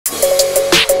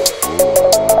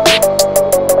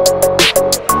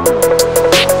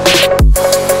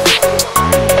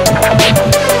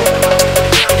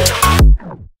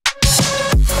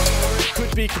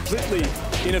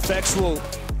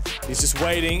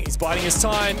waiting. He's biding his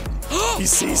time. He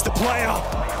sees the player.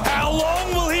 How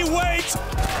long will he wait?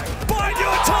 Bite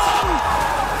your tongue!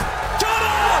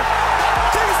 Gunner!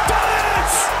 He's done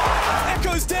it!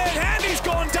 Echo's dead. Handy's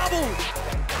gone double.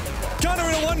 Gunner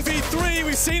in a 1v3.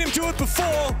 We've seen him do it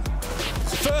before.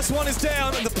 The first one is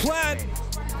down, and the plant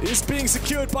is being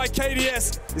secured by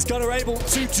KDS. Is Gunner able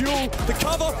to duel the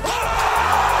cover?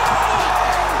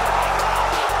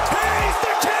 He's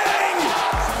the king!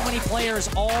 So many players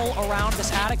all around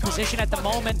this attic position at the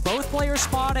moment. Both players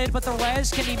spotted, but the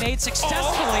res can be made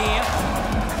successfully.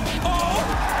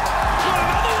 What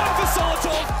another one for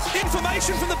Solitov.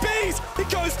 Information from the Bees. He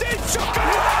goes deep. Shotgun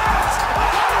hit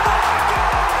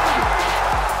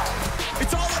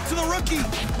It's all up to the rookie.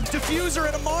 Diffuser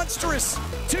at a monstrous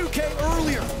 2K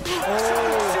earlier.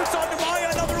 Shoots onto Maya,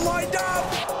 another lined up.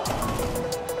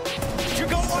 You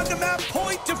go on the map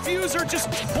point, Diffuser just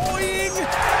toying.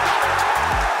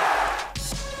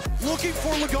 Looking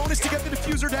for Lagonis to get the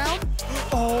Diffuser down.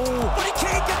 But he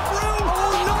can't get through.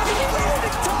 Not even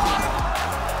wasting time.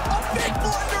 A big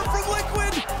blunder from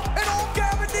Liquid. And all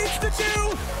Gavin needs to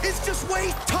do is just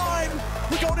waste time.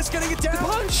 Lagonis getting it down.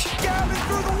 punch. Gavin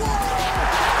through the wall.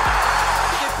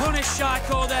 Punish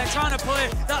Shaiko there, trying to play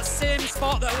that same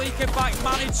spot that Leakenback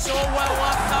managed so well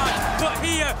last time. But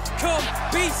here come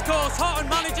Beast Coast. Hotton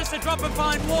manages to drop and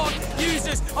find one.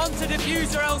 Uses onto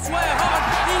Diffuser elsewhere.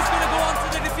 Hotton, he's going to go onto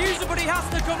the Diffuser, but he has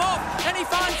to come up. And he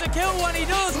finds the kill when he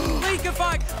does.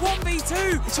 Leakenback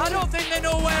 1v2. I don't think they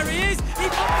know where he is. He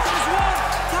finds one.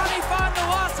 Can he find the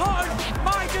last? Hotton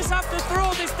might just have to throw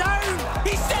this down.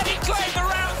 He said he claimed the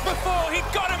rounds before. He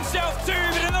got himself two,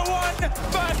 but in the 1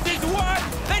 versus 1.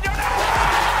 They don't know.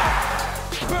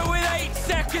 But with 8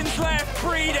 seconds left,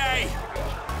 Pre-Day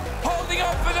holding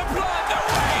on for the blood.